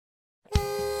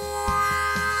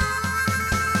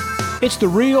It's the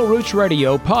Real Roots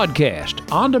Radio podcast,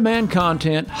 on-demand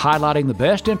content highlighting the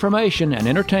best information and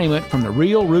entertainment from the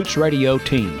Real Roots Radio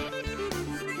team.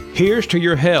 Here's to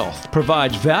Your Health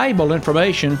provides valuable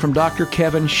information from Dr.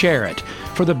 Kevin Sharrett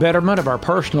for the betterment of our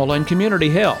personal and community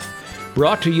health.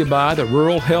 Brought to you by the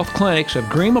Rural Health Clinics of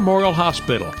Greene Memorial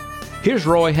Hospital. Here's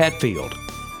Roy Hatfield.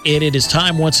 And it is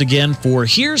time once again for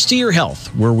Here's to Your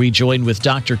Health, where we join with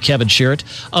Dr. Kevin Sharrett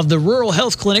of the Rural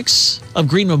Health Clinics of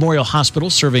Greene Memorial Hospital,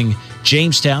 serving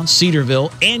Jamestown,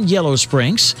 Cedarville, and Yellow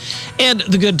Springs. And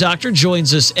the good doctor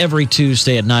joins us every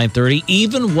Tuesday at 9:30,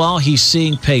 even while he's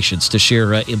seeing patients to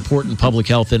share important public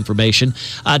health information.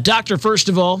 Doctor, first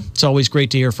of all, it's always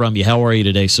great to hear from you. How are you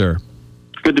today, sir?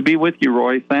 Good to be with you,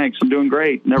 Roy. Thanks. I'm doing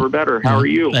great. Never better. How are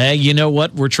you? Hey, you know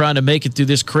what? We're trying to make it through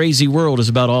this crazy world is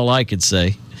about all I could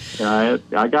say. I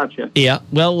got you. Yeah.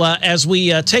 Well, as we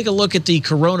take a look at the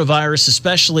coronavirus,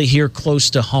 especially here close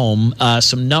to home,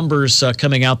 some numbers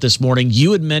coming out this morning.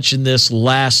 You had mentioned this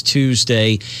last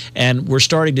Tuesday, and we're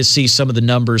starting to see some of the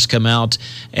numbers come out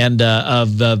and of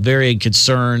varying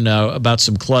concern about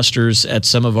some clusters at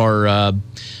some of our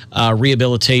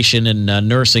rehabilitation and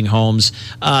nursing homes.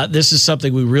 This is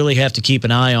something we really have to keep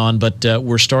an eye on, but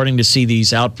we're starting to see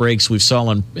these outbreaks we saw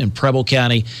in Preble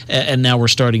County, and now we're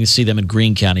starting to see them in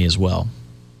Greene County as well.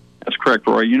 That's correct,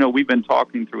 Roy. You know, we've been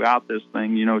talking throughout this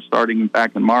thing, starting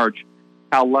back in March,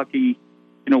 how lucky,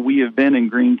 we have been in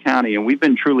Greene County, and we've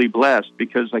been truly blessed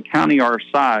because a county our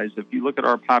size, if you look at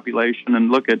our population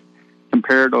and look at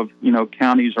comparative,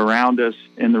 counties around us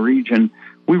in the region,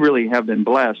 we really have been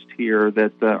blessed here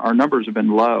that our numbers have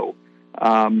been low.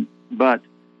 But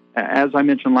as I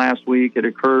mentioned last week, it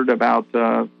occurred about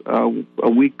a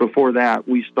week before that.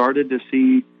 We started to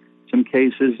see some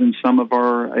cases in some of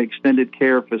our extended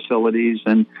care facilities,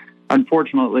 and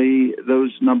unfortunately,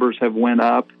 those numbers have went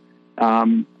up.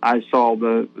 I saw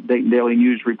the Dayton Daily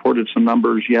News reported some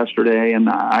numbers yesterday, and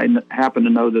I happen to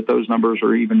know that those numbers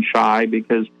are even shy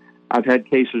because I've had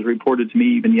cases reported to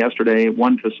me even yesterday. At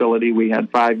one facility, we had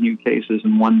 5 new cases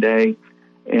in one day.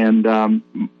 And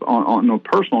on a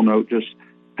personal note, just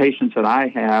patients that I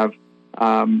have,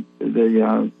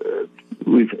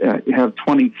 we have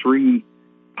 23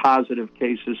 positive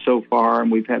cases so far,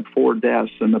 and we've had 4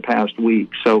 deaths in the past week.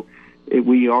 So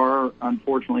we are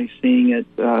unfortunately seeing it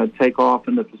take off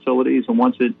in the facilities. And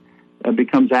once it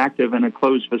becomes active in a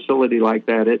closed facility like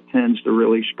that, it tends to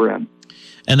really spread.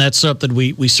 And that's something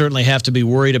we certainly have to be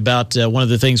worried about. One of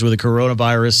the things with the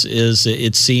coronavirus is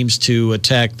it seems to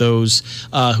attack those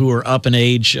who are up in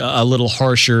age a little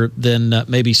harsher than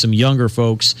maybe some younger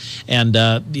folks. And,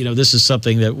 this is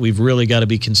something that we've really got to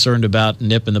be concerned about and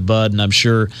nip in the bud. And I'm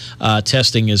sure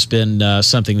testing has been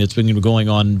something that's been going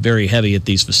on very heavy at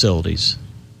these facilities.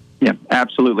 Yeah,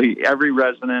 absolutely. Every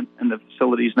resident in the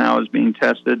facilities now is being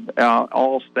tested.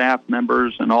 All staff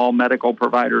members and all medical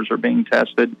providers are being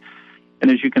tested. And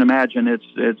as you can imagine, it's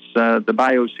the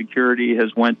biosecurity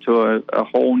has went to a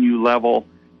whole new level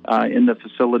in the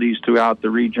facilities throughout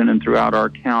the region and throughout our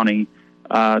county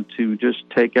to just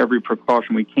take every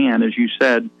precaution we can. As you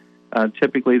said,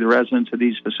 typically the residents of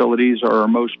these facilities are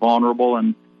most vulnerable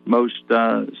and most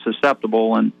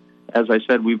susceptible. And as I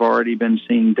said, we've already been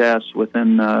seeing deaths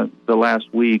within the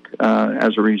last week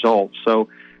as a result. So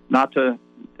not to...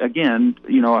 Again,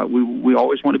 we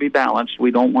always want to be balanced.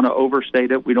 We don't want to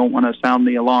overstate it. We don't want to sound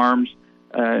the alarms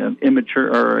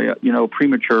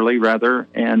prematurely rather,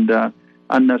 and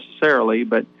unnecessarily.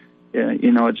 But,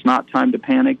 it's not time to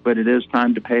panic, but it is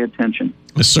time to pay attention.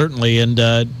 Certainly, and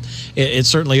it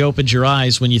certainly opens your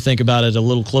eyes when you think about it a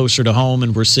little closer to home,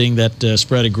 and we're seeing that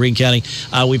spread in Greene County.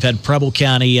 We've had Preble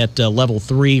County at level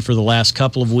 3 for the last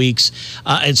couple of weeks.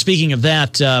 And speaking of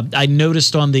that, I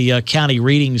noticed on the county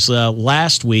readings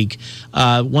last week,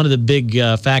 one of the big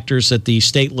factors that the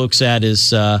state looks at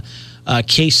is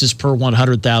cases per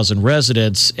 100,000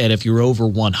 residents, and if you're over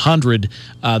 100,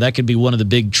 that could be one of the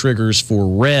big triggers for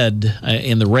red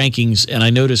in the rankings. And I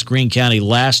noticed Greene County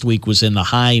last week was in the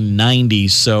high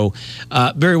 90s, so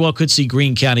very well could see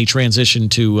Greene County transition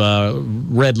to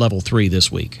red level 3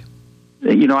 this week.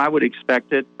 I would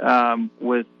expect it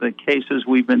with the cases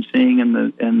we've been seeing in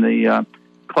the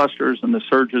clusters and the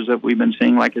surges that we've been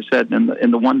seeing. Like I said, in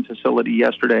the one facility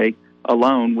yesterday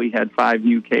alone, we had 5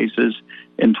 new cases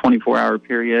in 24-hour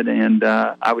period, and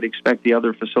I would expect the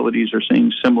other facilities are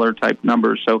seeing similar type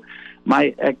numbers. So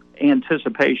my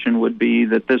anticipation would be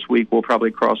that this week we'll probably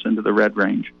cross into the red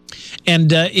range.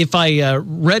 And if I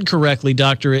read correctly,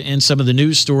 Doctor, in some of the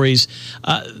news stories,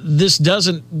 this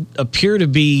doesn't appear to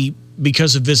be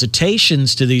because of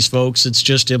visitations to these folks. It's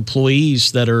just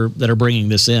employees that are bringing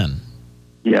this in.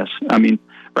 Yes. I mean,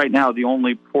 right now the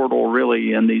only portal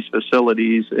really in these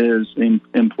facilities is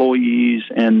employees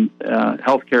and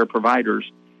healthcare providers.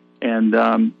 And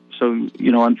so,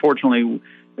 unfortunately,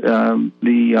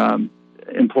 the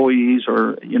employees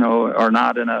are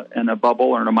not in a bubble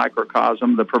or in a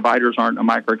microcosm. The providers aren't in a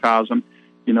microcosm.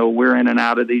 We're in and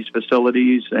out of these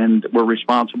facilities, and we're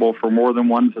responsible for more than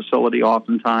one facility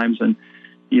oftentimes. And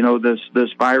this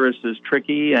virus is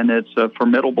tricky, and it's a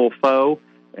formidable foe.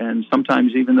 And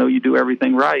sometimes, even though you do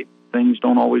everything right, things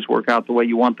don't always work out the way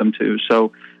you want them to.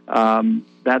 So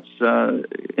that's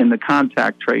in the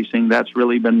contact tracing. That's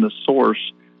really been the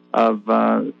source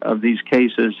of these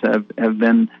cases. Have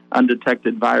been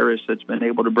undetected virus that's been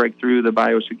able to break through the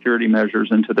biosecurity measures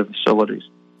into the facilities.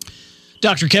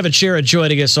 Dr. Kevin Sharrett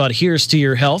joining us on Here's to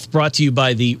Your Health, brought to you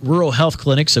by the Rural Health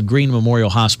Clinics of Greene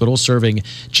Memorial Hospital, serving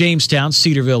Jamestown,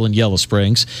 Cedarville, and Yellow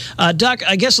Springs. Doc,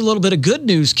 I guess a little bit of good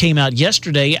news came out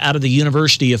yesterday out of the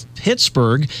University of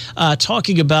Pittsburgh,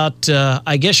 talking about,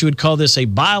 I guess you would call this a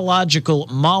biological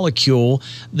molecule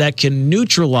that can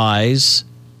neutralize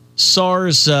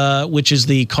SARS, which is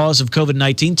the cause of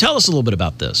COVID-19. Tell us a little bit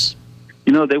about this.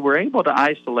 They were able to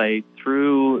isolate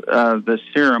through the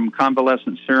serum,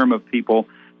 convalescent serum of people,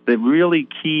 the really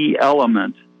key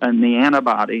element in the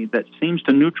antibody that seems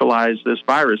to neutralize this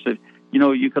virus.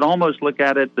 You could almost look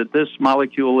at it that this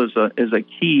molecule is a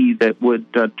key that would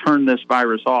turn this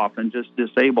virus off and just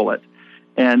disable it.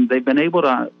 And they've been able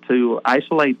to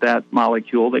isolate that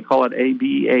molecule. They call it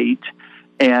AB8.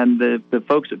 And the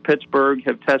folks at Pittsburgh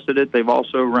have tested it. They've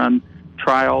also run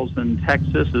trials in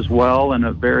Texas as well, in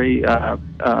a very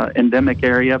endemic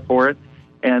area for it,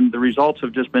 and the results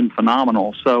have just been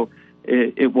phenomenal. So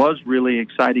it was really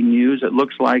exciting news. It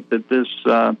looks like that this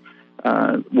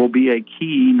will be a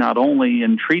key not only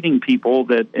in treating people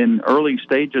that in early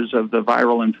stages of the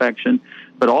viral infection,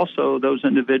 but also those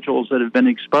individuals that have been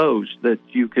exposed, that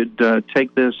you could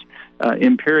take this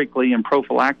empirically and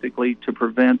prophylactically to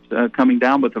prevent coming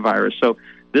down with the virus. So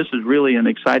this is really an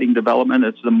exciting development.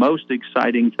 It's the most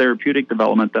exciting therapeutic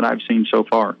development that I've seen so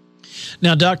far.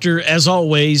 Now, Doctor, as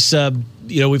always,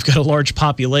 we've got a large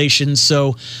population.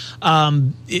 So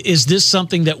is this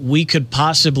something that we could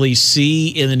possibly see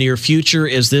in the near future?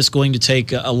 Is this going to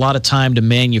take a lot of time to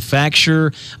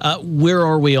manufacture? Where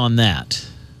are we on that?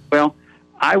 Well,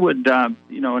 I would,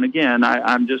 and again,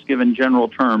 I'm just giving general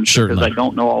terms. Certainly. Because I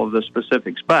don't know all of the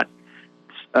specifics. But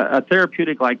a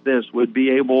therapeutic like this would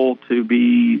be able to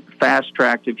be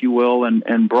fast-tracked, if you will,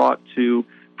 and brought to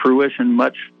fruition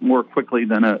much more quickly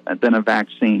than a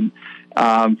vaccine,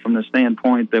 from the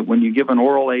standpoint that when you give an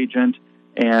oral agent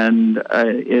and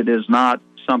it is not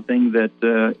something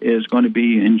that is going to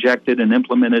be injected and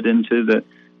implemented into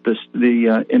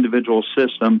the individual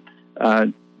system,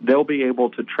 they'll be able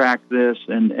to track this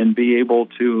and be able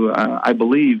to, I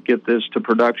believe, get this to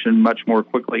production much more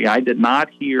quickly. I did not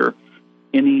hear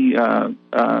any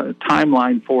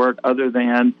timeline for it other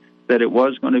than that it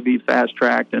was going to be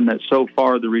fast-tracked and that so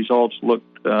far the results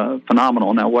looked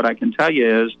phenomenal. Now, what I can tell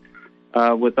you is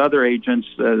with other agents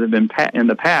that have been in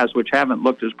the past, which haven't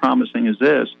looked as promising as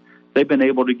this, they've been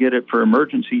able to get it for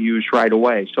emergency use right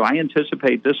away. So I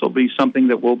anticipate this will be something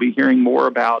that we'll be hearing more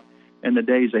about in the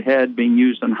days ahead, being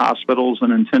used in hospitals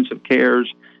and intensive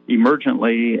cares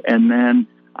emergently, and then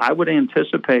I would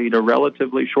anticipate a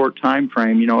relatively short time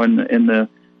frame. In the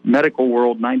medical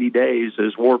world, 90 days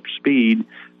is warp speed.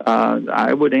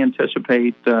 I would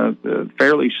anticipate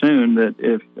fairly soon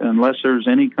that unless there's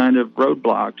any kind of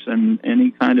roadblocks and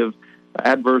any kind of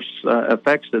adverse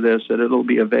effects to this, that it'll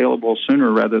be available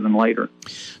sooner rather than later.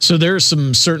 So there's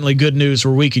some certainly good news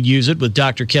where we could use it with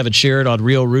Dr. Kevin Sharrett on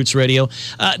Real Roots Radio.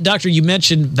 Doctor, you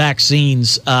mentioned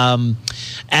vaccines.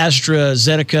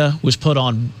 AstraZeneca was put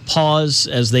on pause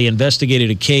as they investigated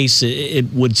a case.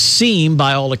 It would seem,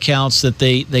 by all accounts, that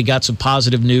they got some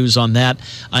positive news on that.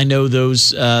 I know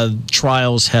those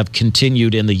trials have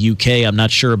continued in the UK. I'm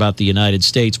not sure about the United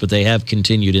States, but they have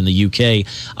continued in the UK.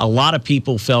 A lot of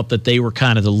people felt that they were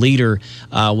kind of the leader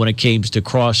when it came to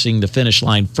crossing the finish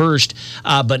line first.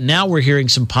 But now we're hearing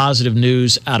some positive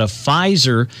news out of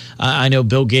Pfizer. I know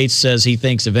Bill Gates says he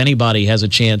thinks if anybody has a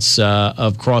chance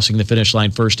of crossing the finish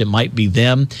line first, it might be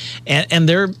them. And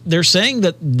they're saying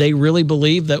that they really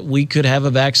believe that we could have a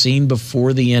vaccine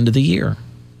before the end of the year.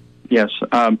 Yes.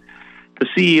 The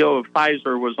CEO of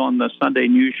Pfizer was on the Sunday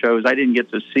news shows. I didn't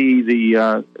get to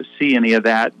see any of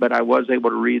that, but I was able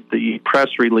to read the press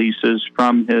releases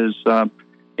from his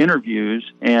interviews.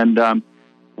 And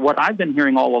what I've been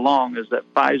hearing all along is that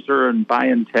Pfizer and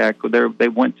BioNTech, they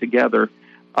went together,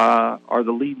 are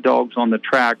the lead dogs on the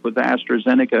track with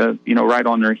AstraZeneca, right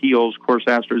on their heels. Of course,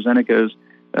 AstraZeneca is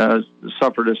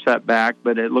suffered a setback,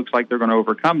 but it looks like they're going to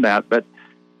overcome that. But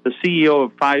the CEO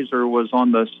of Pfizer was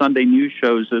on the Sunday news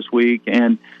shows this week,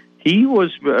 and he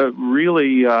was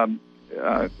really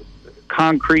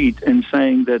concrete in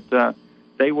saying that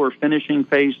they were finishing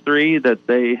phase 3, that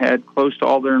they had close to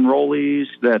all their enrollees,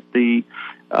 that the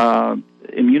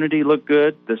immunity looked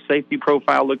good, the safety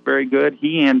profile looked very good.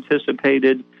 He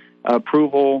anticipated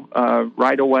approval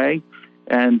right away.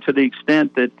 And to the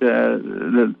extent that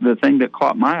the thing that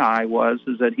caught my eye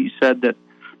is that he said that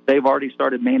they've already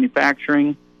started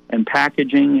manufacturing and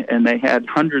packaging, and they had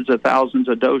hundreds of thousands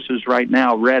of doses right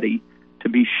now ready to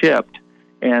be shipped.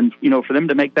 And, for them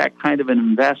to make that kind of an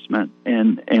investment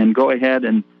and go ahead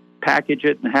and package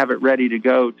it and have it ready to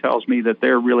go tells me that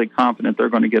they're really confident they're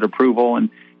going to get approval. And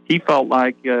he felt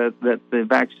like that the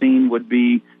vaccine would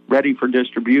be ready for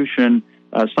distribution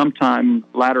sometime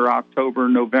latter October,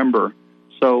 November.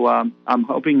 So I'm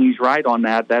hoping he's right on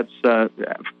that. That's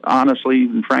honestly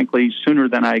and frankly sooner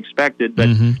than I expected. But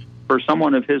for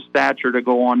someone of his stature to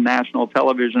go on national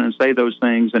television and say those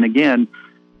things, and again,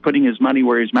 putting his money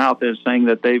where his mouth is, saying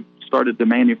that they've started the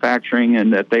manufacturing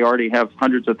and that they already have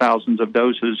hundreds of thousands of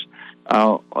doses,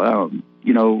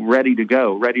 ready to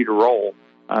go, ready to roll,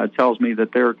 tells me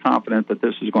that they're confident that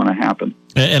this is going to happen.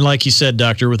 And like you said,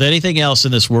 Doctor, with anything else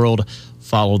in this world,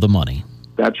 follow the money.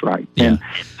 That's right. Yeah. And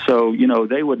so,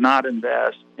 they would not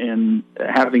invest in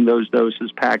having those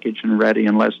doses packaged and ready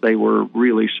unless they were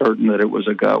really certain that it was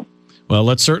a go. Well,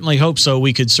 let's certainly hope so.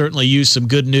 We could certainly use some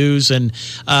good news. And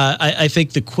I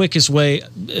think the quickest way,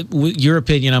 your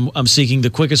opinion, I'm seeking the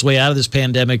quickest way out of this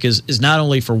pandemic is not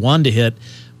only for one to hit,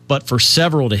 but for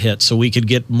several to hit so we could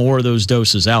get more of those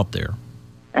doses out there.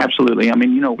 Absolutely. I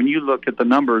mean, when you look at the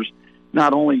numbers,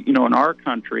 not only, in our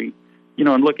country,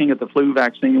 and looking at the flu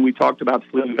vaccine, and we talked about the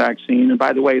flu vaccine, and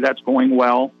by the way, that's going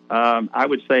well. I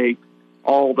would say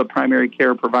all the primary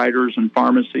care providers and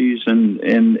pharmacies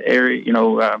and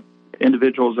area,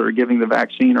 individuals that are giving the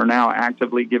vaccine are now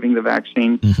actively giving the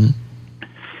vaccine.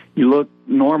 You look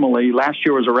normally, last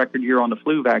year was a record year on the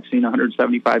flu vaccine,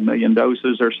 175 million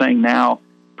doses. They're saying now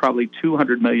probably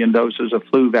 200 million doses of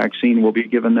flu vaccine will be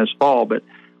given this fall. But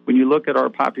when you look at our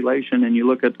population and you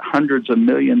look at hundreds of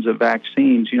millions of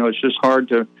vaccines, it's just hard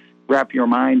to wrap your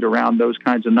mind around those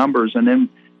kinds of numbers. And then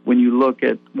when you look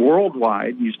at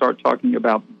worldwide, you start talking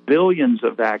about billions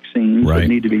of vaccines that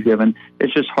need to be given.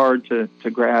 It's just hard to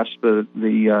grasp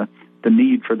the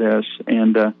need for this.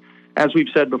 And as we've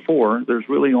said before, there's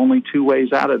really only two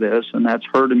ways out of this, and that's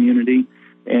herd immunity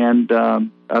and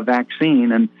a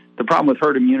vaccine. And the problem with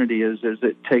herd immunity is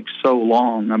it takes so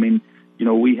long. I mean,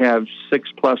 we have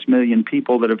 6+ million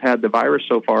people that have had the virus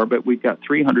so far, but we've got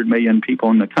 300 million people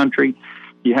in the country.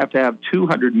 You have to have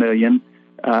 200 million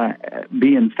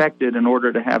be infected in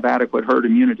order to have adequate herd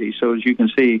immunity. So as you can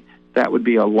see, that would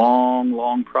be a long,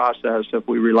 long process if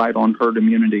we relied on herd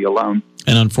immunity alone.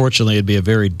 And unfortunately, it'd be a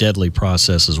very deadly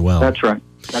process as well. That's right.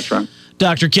 That's right.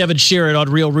 Dr. Kevin Sharrett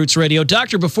on Real Roots Radio.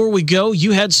 Doctor, before we go,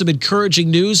 you had some encouraging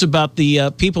news about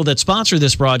the people that sponsor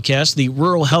this broadcast, the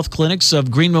rural health clinics of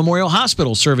Greene Memorial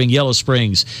Hospital serving Yellow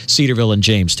Springs, Cedarville, and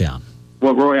Jamestown.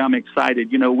 Well, Roy, I'm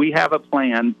excited. We have a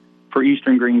plan for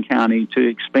Eastern Greene County to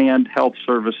expand health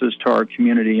services to our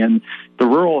community, and the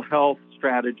rural health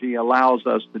strategy allows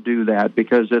us to do that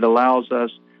because it allows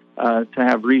us to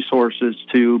have resources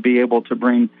to be able to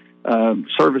bring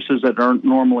services that aren't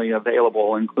normally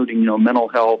available, including, mental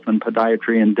health and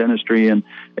podiatry and dentistry and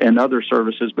other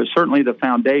services. But certainly the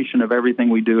foundation of everything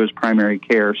we do is primary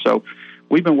care. So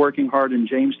we've been working hard in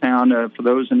Jamestown. For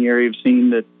those in the area have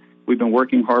seen that we've been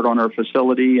working hard on our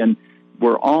facility, and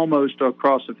we're almost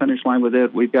across the finish line with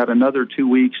it. We've got another 2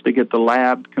 weeks to get the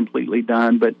lab completely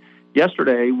done. But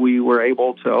yesterday we were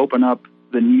able to open up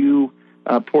the new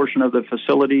portion of the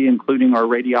facility, including our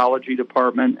radiology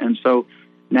department. And so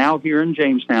now here in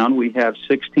Jamestown, we have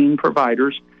 16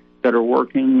 providers that are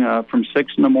working from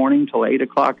 6 in the morning till 8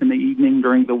 o'clock in the evening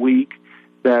during the week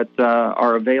that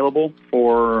are available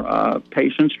for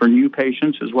patients, for new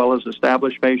patients, as well as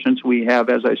established patients. We have,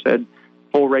 as I said,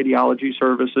 full radiology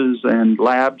services and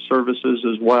lab services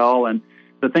as well. And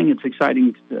the thing that's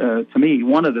exciting to me,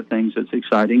 one of the things that's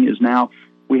exciting is now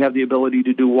we have the ability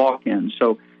to do walk-ins.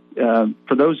 So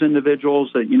for those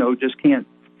individuals that, just can't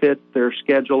fit their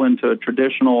schedule into a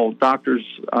traditional doctor's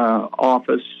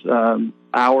office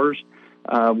hours,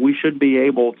 we should be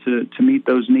able to meet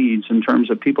those needs in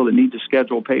terms of people that need to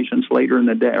schedule patients later in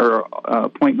the day or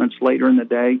appointments later in the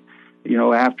day.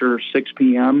 After 6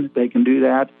 p.m., they can do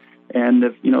that. And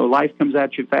if, life comes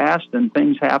at you fast and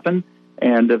things happen,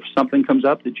 and if something comes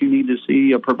up that you need to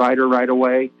see a provider right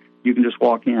away, you can just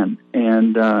walk in.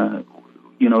 And,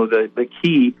 the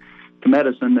key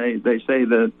medicine, they say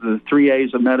that the 3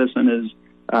 A's of medicine is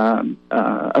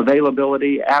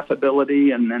availability,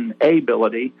 affability, and then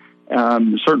ability.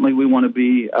 Certainly we want to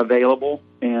be available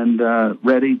and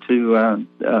ready to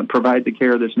provide the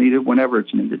care that's needed whenever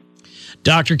it's needed.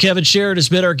 Dr. Kevin Sharrett has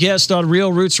been our guest on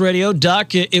Real Roots Radio.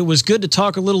 Doc, it was good to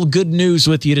talk a little good news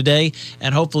with you today,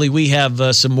 and hopefully we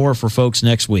have some more for folks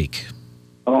next week.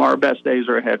 Oh, our best days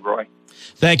are ahead, Roy.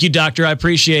 Thank you, Doctor. I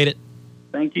appreciate it.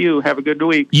 Thank you. Have a good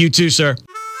week. You too, sir.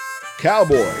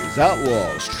 Cowboys,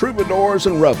 outlaws, troubadours,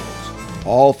 and rebels.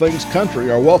 All things country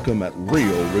are welcome at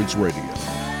Real Roots Radio.